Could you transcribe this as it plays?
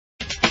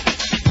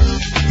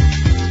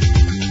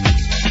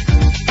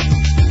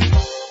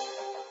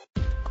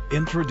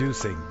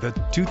Introducing the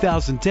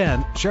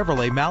 2010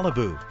 Chevrolet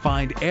Malibu.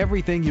 Find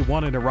everything you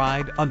want in a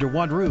ride under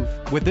one roof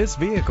with this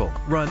vehicle.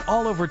 Run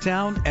all over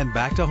town and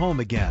back to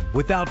home again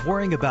without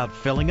worrying about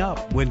filling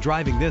up when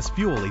driving this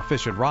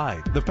fuel-efficient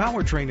ride. The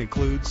powertrain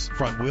includes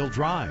front-wheel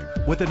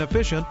drive with an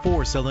efficient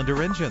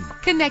 4-cylinder engine.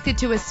 Connected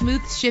to a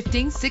smooth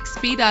shifting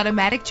 6-speed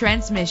automatic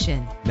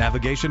transmission.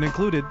 Navigation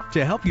included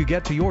to help you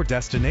get to your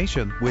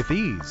destination with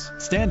ease.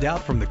 Stand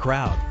out from the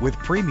crowd with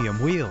premium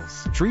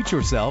wheels. Treat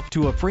yourself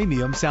to a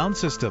premium sound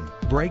system.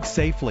 Brake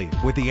safely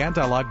with the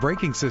anti-lock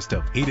braking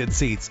system. Heated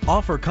seats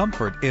offer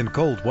comfort in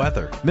cold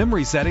weather.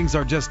 Memory settings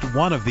are just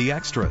one of the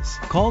extras.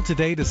 Call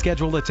today to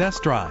schedule a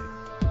test drive.